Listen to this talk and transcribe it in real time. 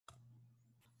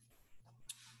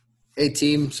Hey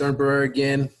team, Cernbauer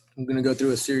again. I'm going to go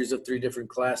through a series of 3 different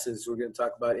classes. We're going to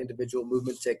talk about individual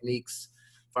movement techniques,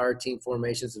 fire team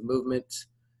formations and movement.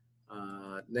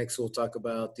 Next, we'll talk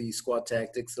about the squad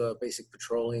tactics, basic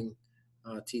patrolling,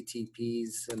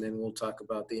 TTPs, and then we'll talk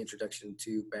about the introduction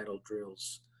to battle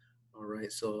drills. All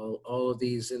right, so all of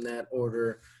these in that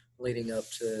order leading up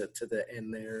to the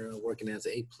end there, working as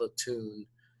a platoon.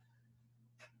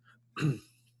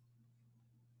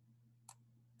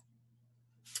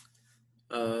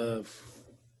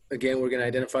 Again, we're going to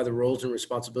identify the roles and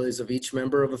responsibilities of each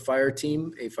member of a fire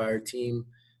team,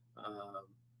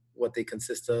 what they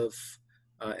consist of,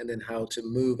 and then how to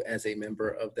move as a member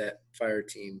of that fire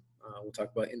team. We'll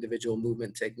talk about individual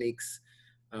movement techniques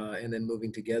and then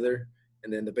moving together,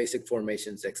 and then the basic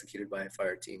formations executed by a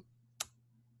fire team.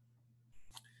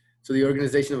 So the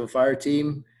organization of a fire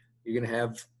team, you're going to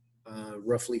have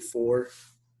roughly 4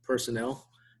 personnel.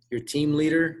 Your team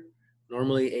leader,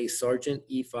 normally a sergeant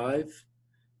E5,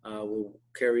 will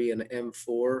carry an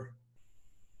M4.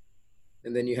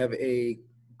 And then you have a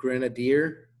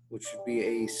grenadier, which would be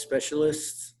a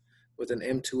specialist with an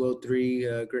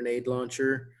M203 grenade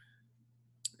launcher.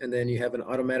 And then you have an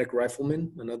automatic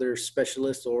rifleman, another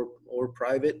specialist or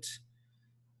private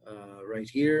right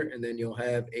here. And then you'll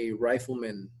have a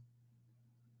rifleman,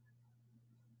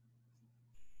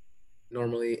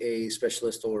 normally a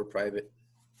specialist or private.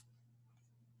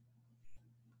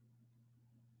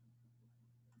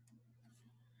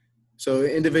 So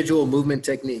individual movement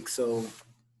techniques. So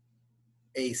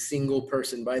a single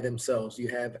person by themselves, you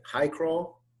have high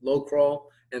crawl, low crawl,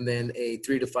 and then a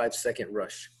 3 to 5 second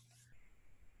rush.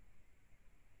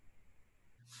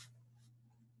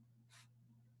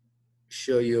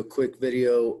 Show you a quick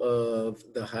video of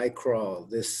the high crawl.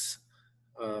 This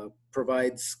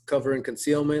provides cover and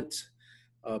concealment.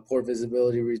 Poor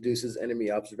visibility reduces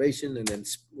enemy observation, and then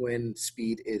when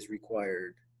speed is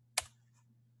required.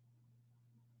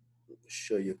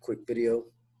 Show you a quick video.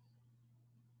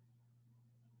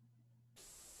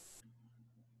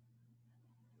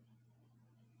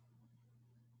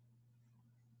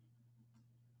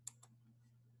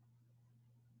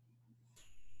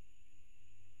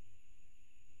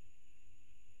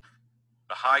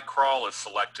 The high crawl is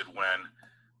selected when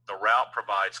the route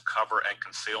provides cover and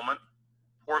concealment,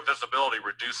 poor visibility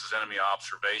reduces enemy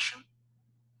observation,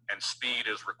 and speed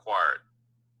is required.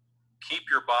 Keep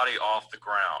your body off the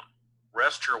ground.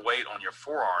 Rest your weight on your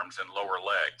forearms and lower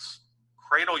legs.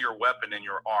 Cradle your weapon in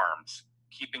your arms,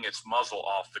 keeping its muzzle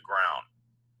off the ground.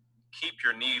 Keep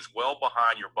your knees well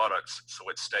behind your buttocks so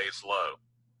it stays low.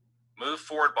 Move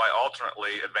forward by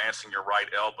alternately advancing your right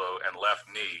elbow and left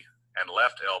knee, and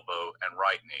left elbow and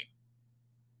right knee.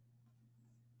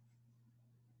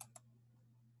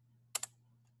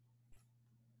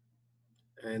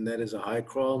 And that is a high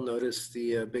crawl. Notice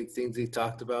the big things he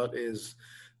talked about is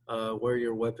where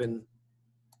your weapon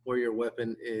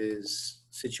is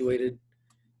situated,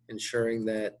 ensuring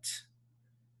that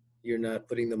you're not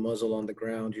putting the muzzle on the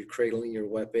ground, you're cradling your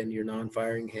weapon, your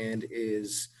non-firing hand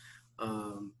is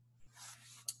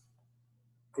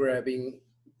grabbing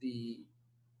the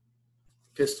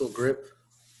pistol grip.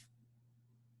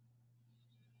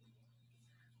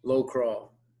 Low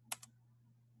crawl.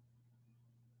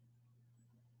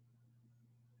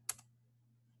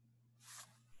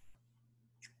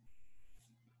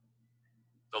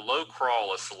 The low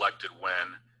crawl is selected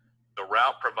when the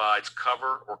route provides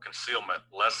cover or concealment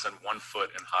less than 1 foot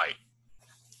in height.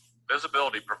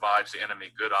 Visibility provides the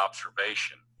enemy good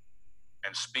observation,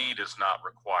 and speed is not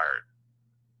required.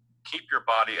 Keep your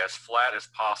body as flat as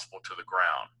possible to the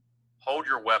ground. Hold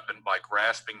your weapon by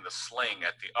grasping the sling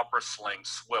at the upper sling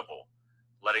swivel,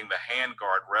 letting the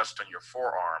handguard rest on your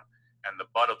forearm and the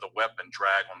butt of the weapon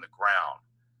drag on the ground,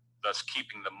 thus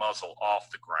keeping the muzzle off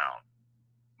the ground.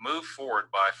 Move forward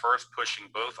by first pushing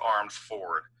both arms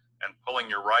forward and pulling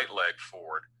your right leg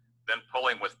forward, then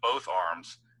pulling with both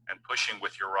arms and pushing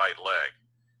with your right leg.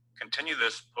 Continue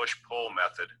this push-pull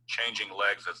method, changing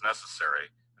legs as necessary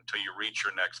until you reach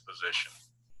your next position.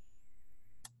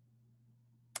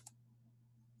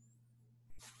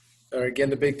 All right, again,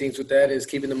 the big things with that is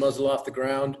keeping the muzzle off the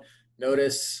ground.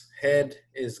 Notice head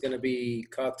is going to be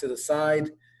cocked to the side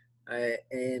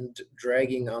and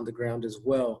dragging on the ground as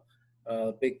well.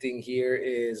 Big thing here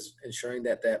is ensuring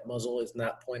that that muzzle is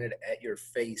not pointed at your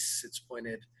face. It's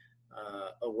pointed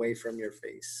away from your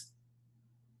face.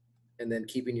 And then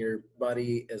keeping your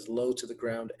body as low to the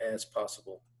ground as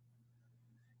possible.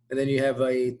 And then you have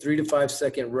a 3 to 5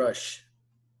 second rush.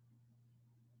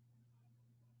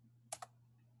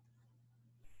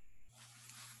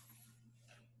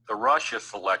 The rush is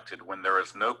selected when there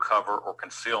is no cover or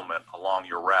concealment along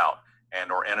your route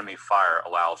and or enemy fire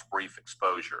allows brief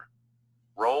exposure.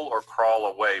 Roll or crawl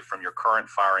away from your current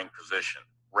firing position.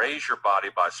 Raise your body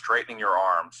by straightening your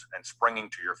arms and springing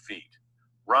to your feet.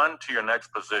 Run to your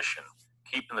next position,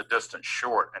 keeping the distance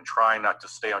short and trying not to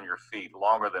stay on your feet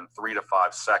longer than 3 to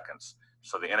 5 seconds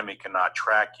so the enemy cannot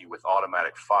track you with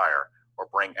automatic fire or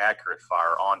bring accurate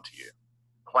fire onto you.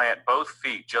 Plant both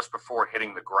feet just before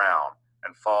hitting the ground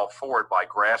and fall forward by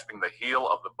grasping the heel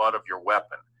of the butt of your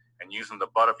weapon and using the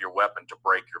butt of your weapon to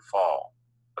break your fall.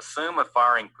 Assume a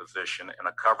firing position in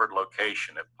a covered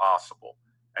location if possible,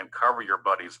 and cover your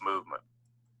buddy's movement.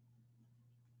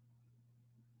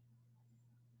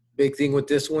 Big thing with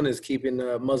this one is keeping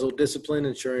muzzle discipline,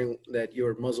 ensuring that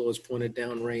your muzzle is pointed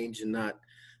down range and not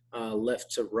left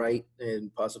to right,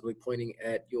 and possibly pointing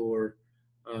at your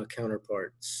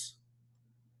counterparts.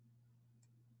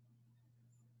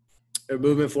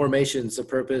 Movement formations, the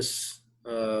purpose,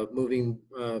 moving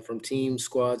from teams,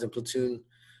 squads, and platoon.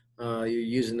 You're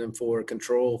using them for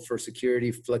control, for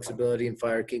security, flexibility, and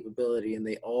fire capability, and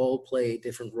they all play a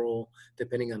different role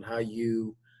depending on how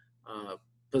you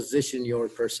position your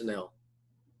personnel.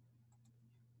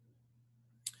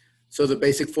 So the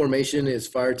basic formation is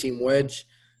fire team wedge.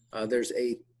 There's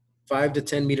a 5 to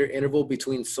 10 meter interval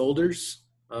between soldiers,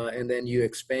 and then you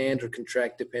expand or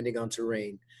contract depending on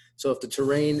terrain. So if the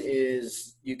terrain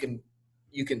is, you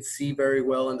can see very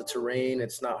well in the terrain,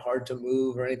 it's not hard to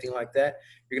move or anything like that,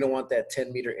 you're gonna want that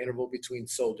 10 meter interval between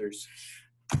soldiers.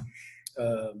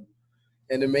 And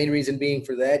the main reason being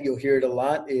for that, you'll hear it a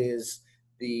lot, is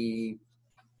the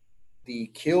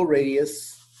kill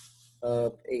radius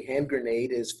of a hand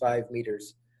grenade is 5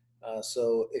 meters.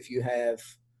 So if you have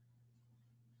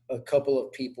a couple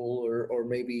of people or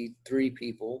maybe 3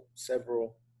 people,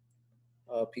 several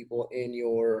people in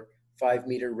your 5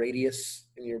 meter radius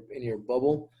in your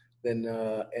bubble, then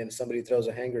and somebody throws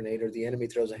a hand grenade, or the enemy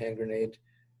throws a hand grenade,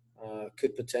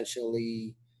 could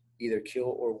potentially either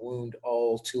kill or wound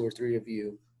all 2 or 3 of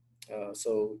you.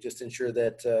 So just ensure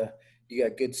that you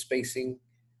got good spacing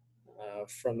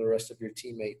from the rest of your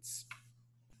teammates.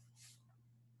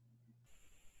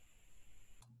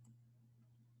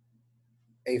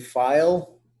 A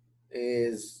file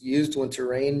is used when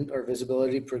terrain or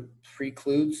visibility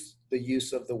precludes the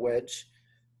use of the wedge.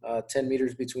 10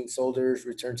 meters between soldiers,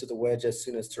 return to the wedge as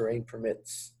soon as terrain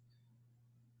permits.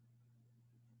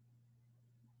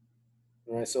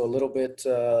 All right, so a little bit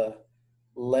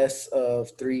less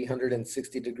of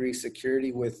 360-degree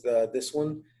security with this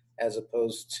one, as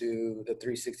opposed to the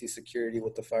 360 security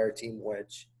with the fire team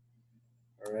wedge.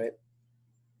 All right.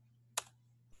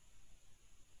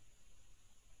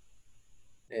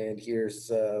 And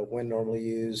here's when normally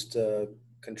used,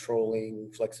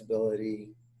 controlling, flexibility,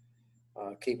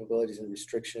 capabilities and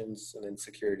restrictions, and then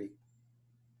security.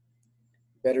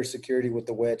 Better security with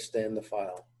the wedge than the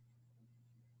file.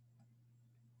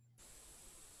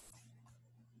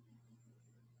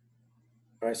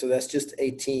 All right, so that's just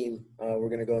a team. We're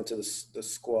gonna go into the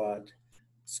squad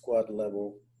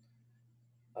level.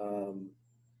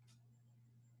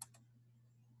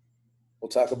 We'll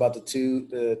talk about the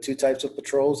two types of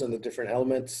patrols and the different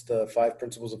elements, the 5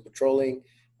 principles of patrolling,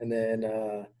 and then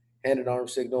hand and arm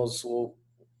signals.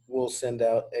 We'll send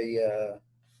out a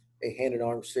hand and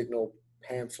arm signal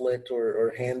pamphlet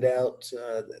or handout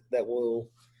that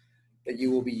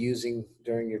you will be using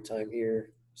during your time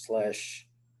here /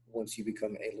 once you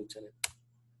become a lieutenant.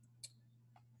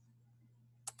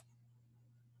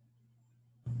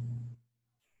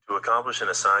 To accomplish an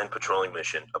assigned patrolling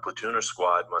mission, a platoon or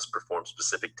squad must perform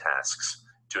specific tasks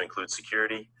to include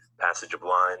security, passage of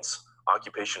lines,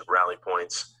 occupation of rally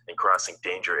points, and crossing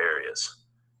danger areas.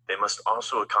 They must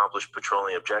also accomplish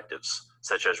patrolling objectives,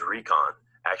 such as recon,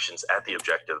 actions at the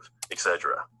objective,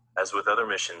 etc. As with other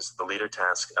missions, the leader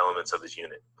tasks elements of his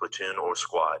unit, platoon, or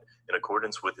squad in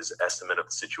accordance with his estimate of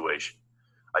the situation.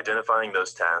 Identifying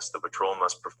those tasks the patrol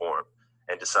must perform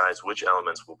and decides which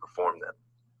elements will perform them.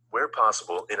 Where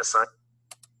possible, in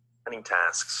assigning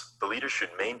tasks, the leader should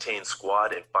maintain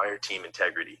squad and fire team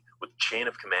integrity with chain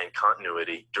of command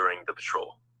continuity during the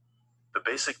patrol. The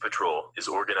basic patrol is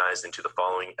organized into the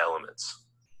following elements.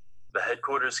 The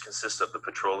headquarters consists of the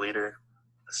patrol leader,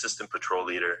 assistant patrol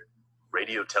leader,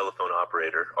 radio telephone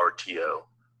operator, RTO,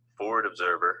 forward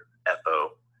observer,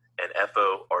 FO, and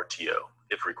FO RTO,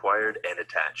 if required and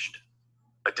attached.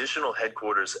 Additional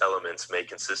headquarters elements may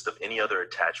consist of any other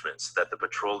attachments that the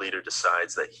patrol leader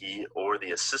decides that he or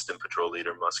the assistant patrol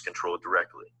leader must control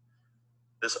directly.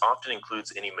 This often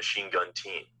includes any machine gun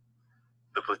team.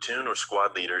 The platoon or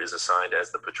squad leader is assigned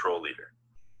as the patrol leader.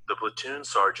 The platoon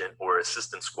sergeant or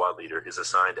assistant squad leader is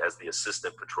assigned as the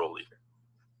assistant patrol leader.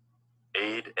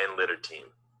 Aid and litter team.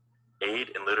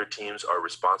 Aid and litter teams are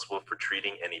responsible for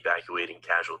treating and evacuating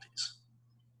casualties.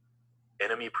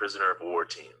 Enemy prisoner of war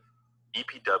team.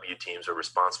 EPW teams are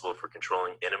responsible for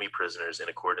controlling enemy prisoners in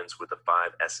accordance with the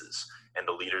 5 S's and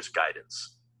the leader's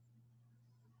guidance.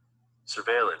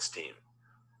 Surveillance team.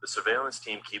 The surveillance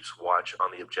team keeps watch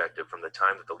on the objective from the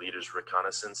time that the leader's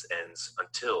reconnaissance ends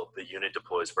until the unit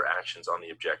deploys for actions on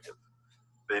the objective.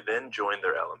 They then join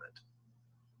their element.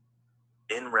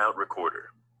 En route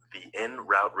recorder. The en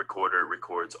route recorder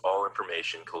records all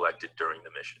information collected during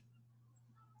the mission.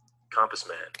 Compass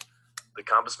man. The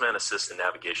compass man assists in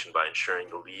navigation by ensuring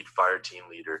the lead fire team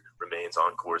leader remains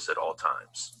on course at all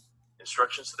times.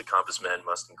 Instructions to the compass man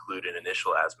must include an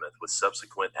initial azimuth with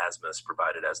subsequent azimuths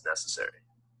provided as necessary.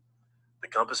 The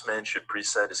compass man should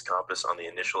preset his compass on the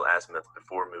initial azimuth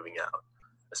before moving out,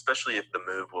 especially if the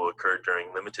move will occur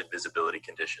during limited visibility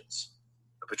conditions.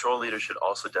 The patrol leader should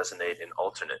also designate an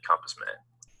alternate compass man.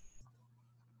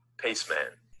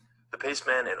 Paceman. The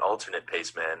paceman and alternate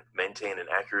paceman maintain an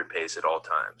accurate pace at all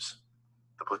times.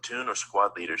 The platoon or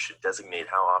squad leader should designate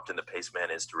how often the paceman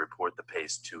is to report the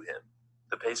pace to him.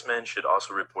 The paceman should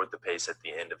also report the pace at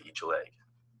the end of each leg.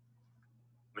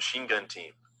 Machine gun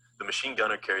team. The machine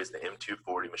gunner carries the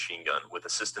M240 machine gun with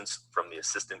assistance from the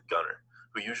assistant gunner,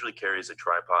 who usually carries a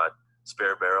tripod,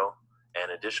 spare barrel,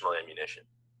 and additional ammunition.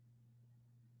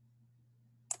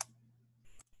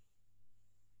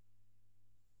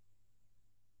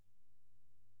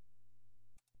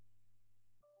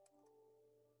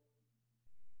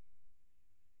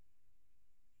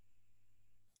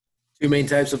 Two main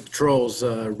types of patrols,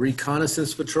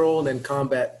 reconnaissance patrol and then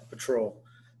combat patrol.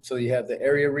 So you have the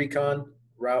area recon,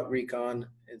 route recon,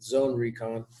 and zone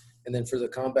recon. And then for the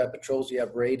combat patrols, you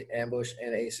have raid, ambush,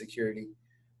 and A security.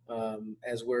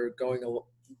 As we're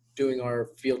doing our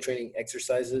field training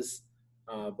exercises,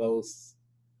 both,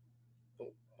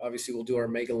 obviously we'll do our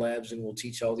mega labs and we'll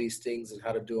teach all these things and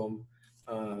how to do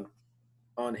them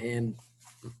on hand.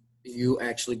 You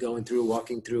actually going through,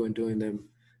 walking through and doing them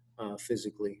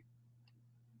physically.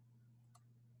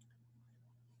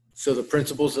 So the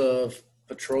principles of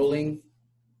patrolling,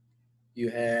 you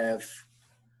have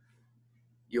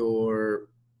your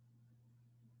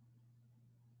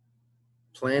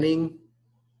planning,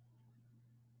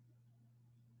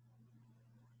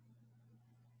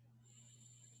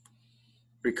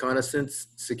 reconnaissance,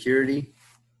 security,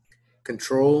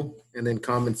 control, and then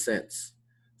common sense.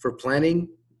 For planning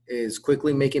is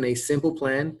quickly making a simple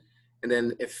plan and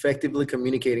then effectively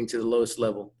communicating to the lowest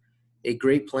level. A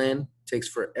great plan takes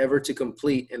forever to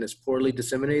complete and is poorly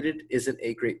disseminated isn't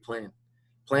a great plan.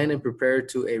 Plan and prepare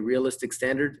to a realistic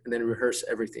standard and then rehearse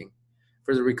everything.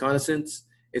 For the reconnaissance,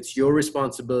 it's your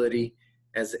responsibility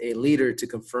as a leader to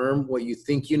confirm what you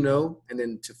think you know and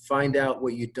then to find out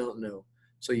what you don't know.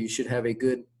 So you should have a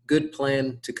good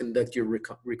plan to conduct your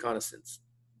reconnaissance.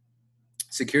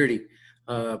 Security,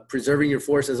 preserving your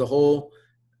force as a whole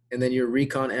and then your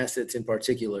recon assets in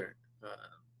particular.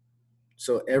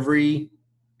 So every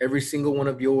single one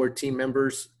of your team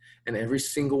members and every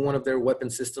single one of their weapon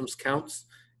systems counts.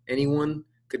 Anyone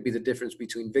could be the difference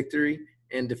between victory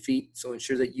and defeat. So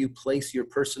ensure that you place your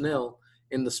personnel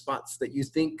in the spots that you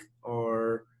think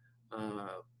are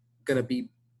going to be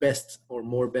best or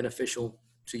more beneficial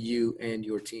to you and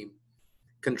your team.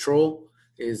 Control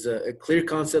is a clear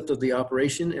concept of the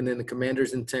operation and then the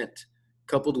commander's intent,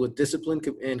 coupled with discipline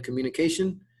and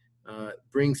communication,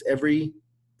 brings every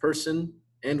person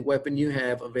and weapon you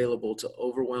have available to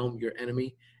overwhelm your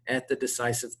enemy at the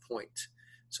decisive point.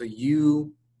 So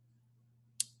you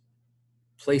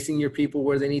placing your people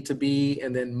where they need to be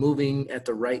and then moving at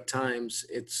the right times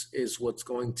is what's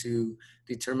going to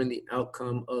determine the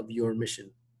outcome of your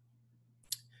mission.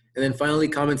 And then finally,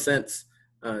 common sense.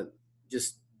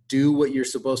 Just do what you're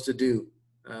supposed to do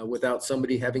without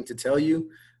somebody having to tell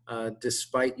you,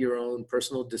 despite your own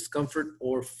personal discomfort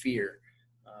or fear.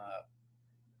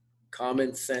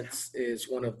 Common sense is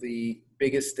one of the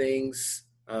biggest things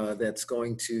that's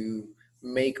going to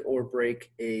make or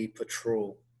break a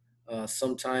patrol.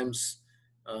 Sometimes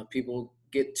people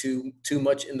get too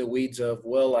much in the weeds of,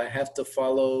 well, I have to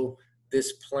follow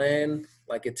this plan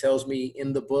like it tells me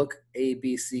in the book A,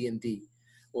 B, C, and D.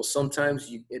 Well, sometimes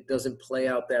it doesn't play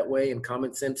out that way, and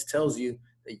common sense tells you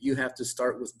that you have to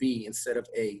start with B instead of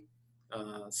A.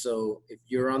 So if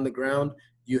you're on the ground,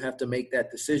 you have to make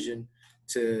that decision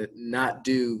to not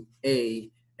do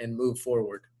A and move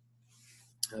forward.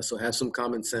 So have some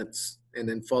common sense and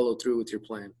then follow through with your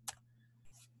plan.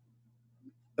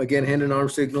 Again, hand and arm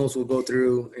signals, we'll go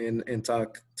through and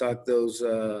talk those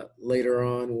later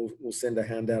on. We'll send a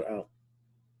handout out.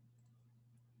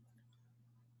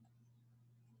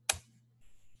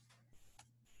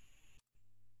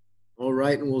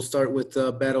 right, and we'll start with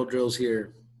battle drills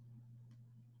here.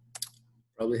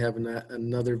 Probably have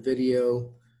another video.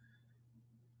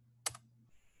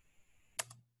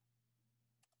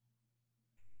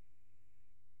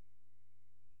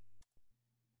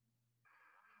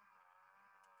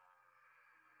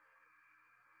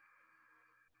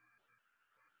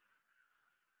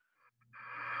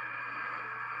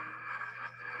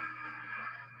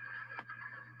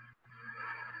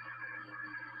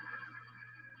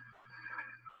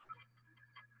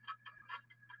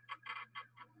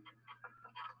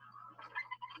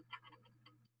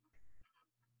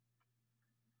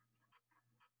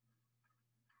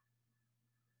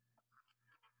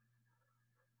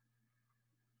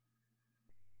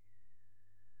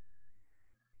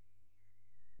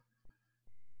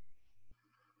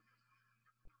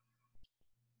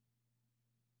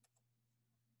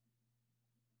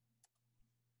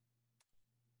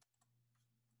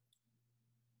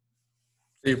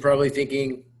 So you're probably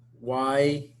thinking,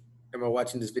 why am I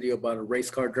watching this video about a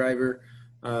race car driver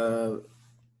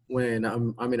when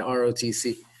I'm in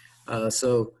ROTC?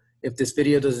 So if this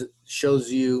video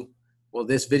shows you, well,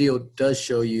 this video does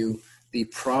show you the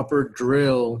proper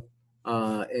drill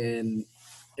and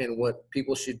what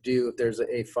people should do if there's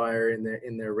a fire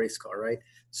in their race car, right?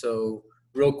 So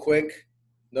real quick,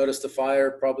 notice the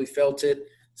fire, probably felt it,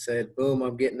 said, boom,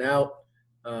 I'm getting out.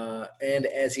 And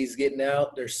as he's getting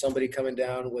out, there's somebody coming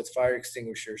down with fire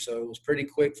extinguisher. So it was pretty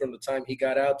quick from the time he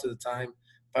got out to the time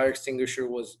fire extinguisher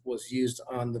was used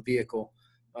on the vehicle.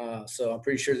 So I'm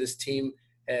pretty sure this team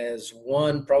has,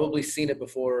 one, probably seen it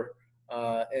before,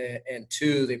 and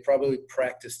two, they probably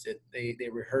practiced it. They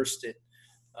rehearsed it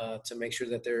to make sure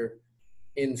that they're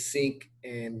in sync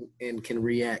and can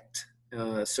react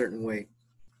a certain way.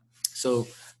 So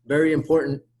very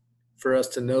important for us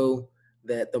to know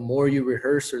that the more you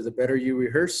rehearse, or the better you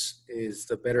rehearse, is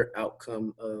the better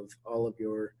outcome of all of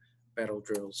your battle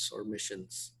drills or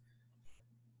missions.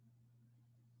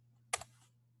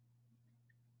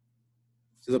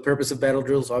 So the purpose of battle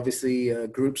drills, obviously,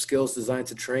 group skills designed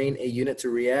to train a unit to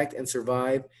react and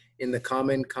survive in the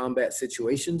common combat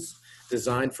situations,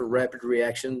 designed for rapid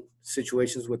reaction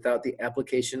situations without the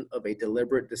application of a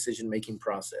deliberate decision-making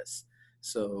process.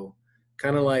 So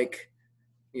kind of like,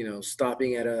 you know,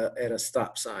 stopping at a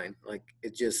stop sign. Like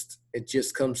it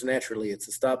just comes naturally. It's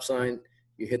a stop sign,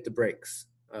 you hit the brakes.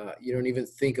 You don't even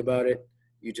think about it,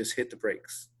 you just hit the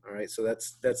brakes. All right, so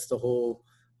that's the whole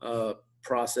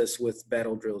process with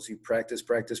battle drills. You practice,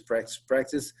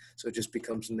 so it just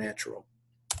becomes natural.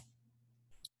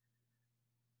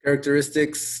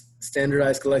 Characteristics: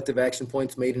 standardized collective action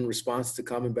points made in response to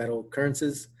common battle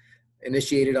occurrences,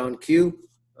 initiated on cue,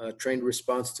 trained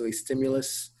response to a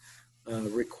stimulus,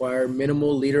 require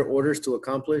minimal leader orders to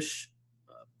accomplish,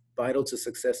 vital to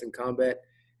success in combat,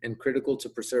 and critical to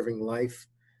preserving life,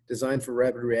 designed for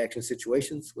rapid reaction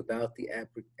situations without the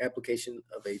application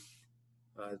of a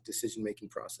decision-making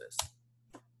process.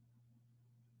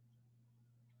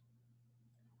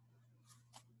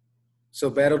 So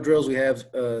battle drills, we have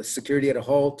security at a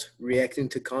halt, reacting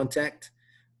to contact,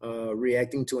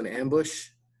 reacting to an ambush.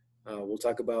 We'll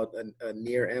talk about a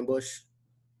near ambush,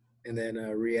 and then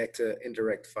react to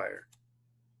indirect fire.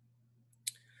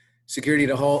 Security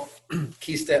to halt,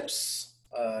 key steps.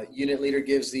 Unit leader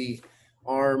gives the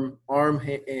arm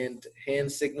and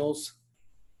hand signals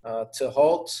to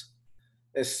halt.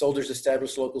 As soldiers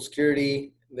establish local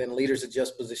security, then leaders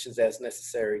adjust positions as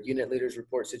necessary. Unit leaders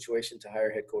report situation to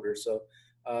higher headquarters. So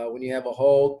when you have a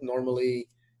halt, normally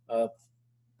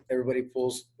everybody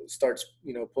starts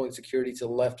pulling security to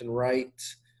the left and right,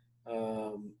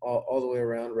 all the way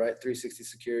around, right? 360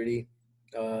 security,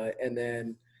 and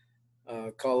then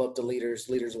call up the leaders.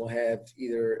 Leaders will have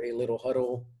either a little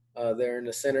huddle there in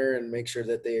the center and make sure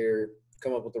that they're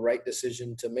come up with the right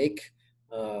decision to make,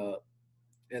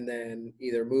 and then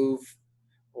either move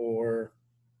or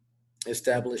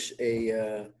establish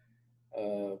a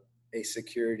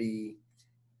security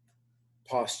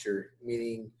posture,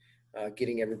 meaning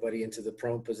getting everybody into the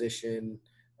prone position,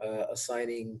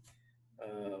 assigning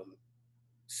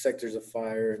sectors of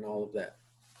fire and all of that.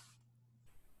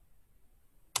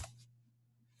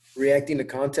 Reacting to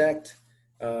contact,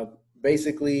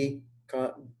 basically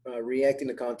reacting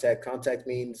to contact. Contact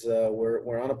means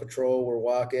we're on a patrol, we're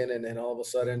walking, and then all of a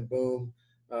sudden, boom,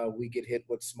 we get hit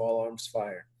with small arms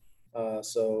fire.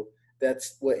 So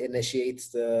that's what initiates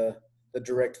the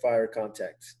direct fire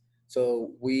contact.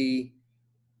 So we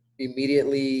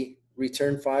immediately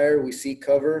return fire, we seek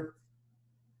cover,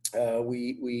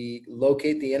 we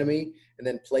locate the enemy, and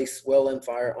then place well-aimed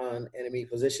fire on enemy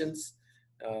positions.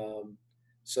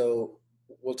 So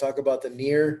we'll talk about the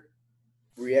near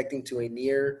reacting to a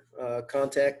near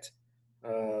contact.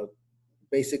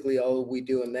 Basically, all we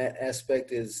do in that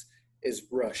aspect is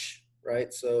rush,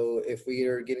 right? So if we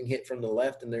are getting hit from the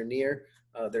left and they're near,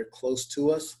 they're close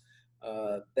to us,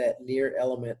 that near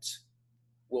element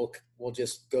will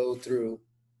just go through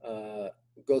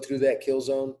that kill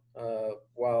zone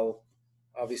while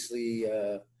obviously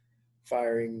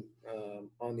firing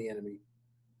on the enemy.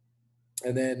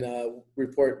 And then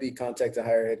report the contact to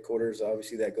higher headquarters.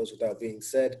 Obviously, that goes without being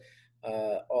said.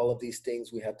 All of these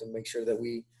things, we have to make sure that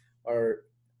we are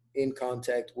in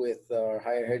contact with our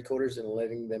higher headquarters and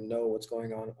letting them know what's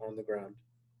going on the ground.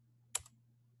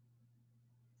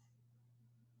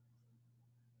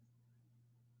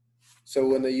 So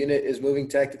when the unit is moving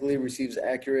tactically, receives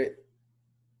accurate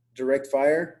direct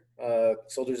fire,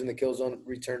 soldiers in the kill zone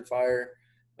return fire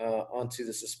onto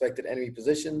the suspected enemy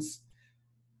positions.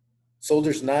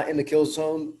 Soldiers not in the kill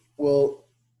zone will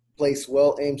place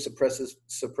well-aimed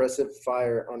suppressive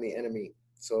fire on the enemy.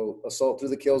 So assault through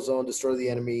the kill zone, destroy the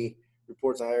enemy,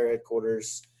 report to higher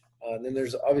headquarters. And then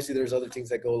there's other things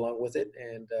that go along with it,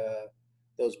 and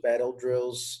those battle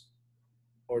drills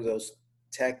or those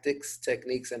tactics,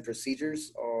 techniques, and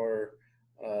procedures are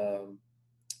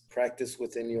practiced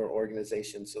within your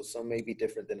organization. So some may be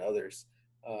different than others.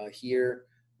 Here,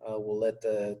 we'll let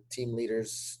the team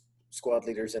leaders, squad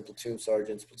leaders, and platoon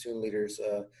sergeants, platoon leaders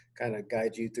kind of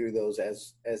guide you through those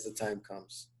as the time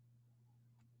comes.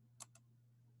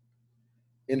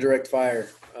 Indirect fire.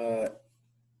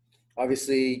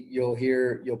 Obviously,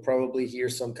 you'll probably hear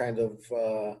some kind of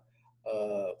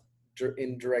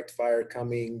indirect fire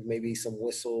coming, maybe some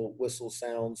whistle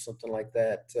sounds, something like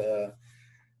that.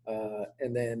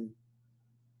 And then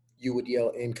you would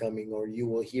yell incoming, or you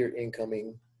will hear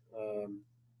incoming,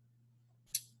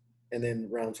 and then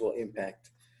rounds will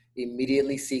impact.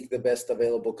 Immediately seek the best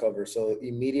available cover. So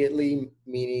immediately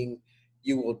meaning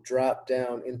you will drop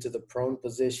down into the prone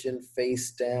position,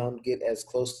 face down, get as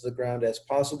close to the ground as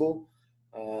possible.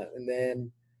 And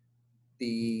then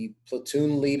the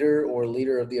platoon leader or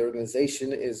leader of the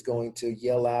organization is going to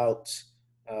yell out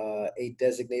a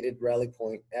designated rally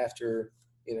point after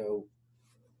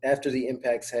the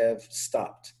impacts have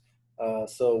stopped.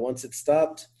 So once it's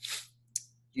stopped,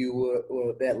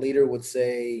 that leader would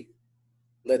say,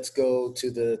 let's go to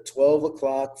the 12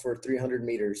 o'clock for 300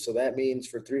 meters. So that means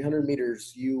for 300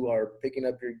 meters, you are picking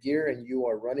up your gear and you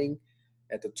are running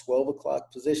at the 12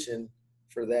 o'clock position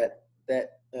for that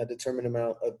determined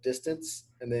amount of distance.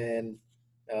 And then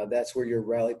that's where your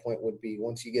rally point would be.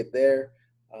 Once you get there,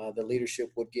 the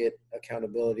leadership would get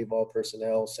accountability of all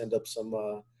personnel, send up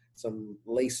some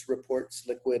LACE reports,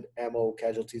 liquid, ammo,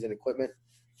 casualties, and equipment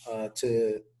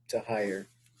to hire.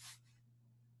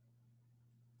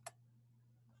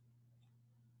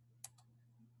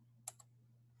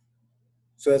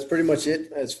 So that's pretty much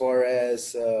it as far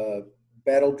as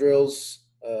battle drills.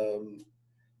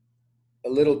 A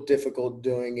little difficult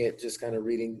doing it, just kind of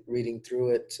reading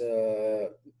through it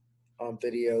on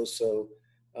video. So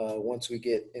once we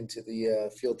get into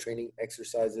the field training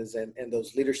exercises and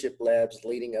those leadership labs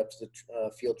leading up to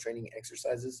the field training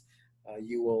exercises,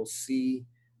 you will see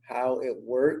how it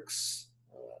works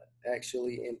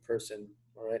actually in person.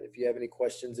 All right. If you have any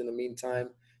questions in the meantime,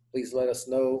 please let us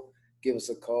know. Give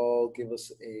us a call, give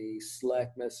us a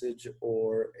Slack message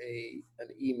or an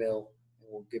email, and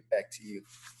we'll get back to you.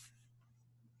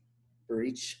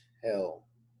 Breach hell.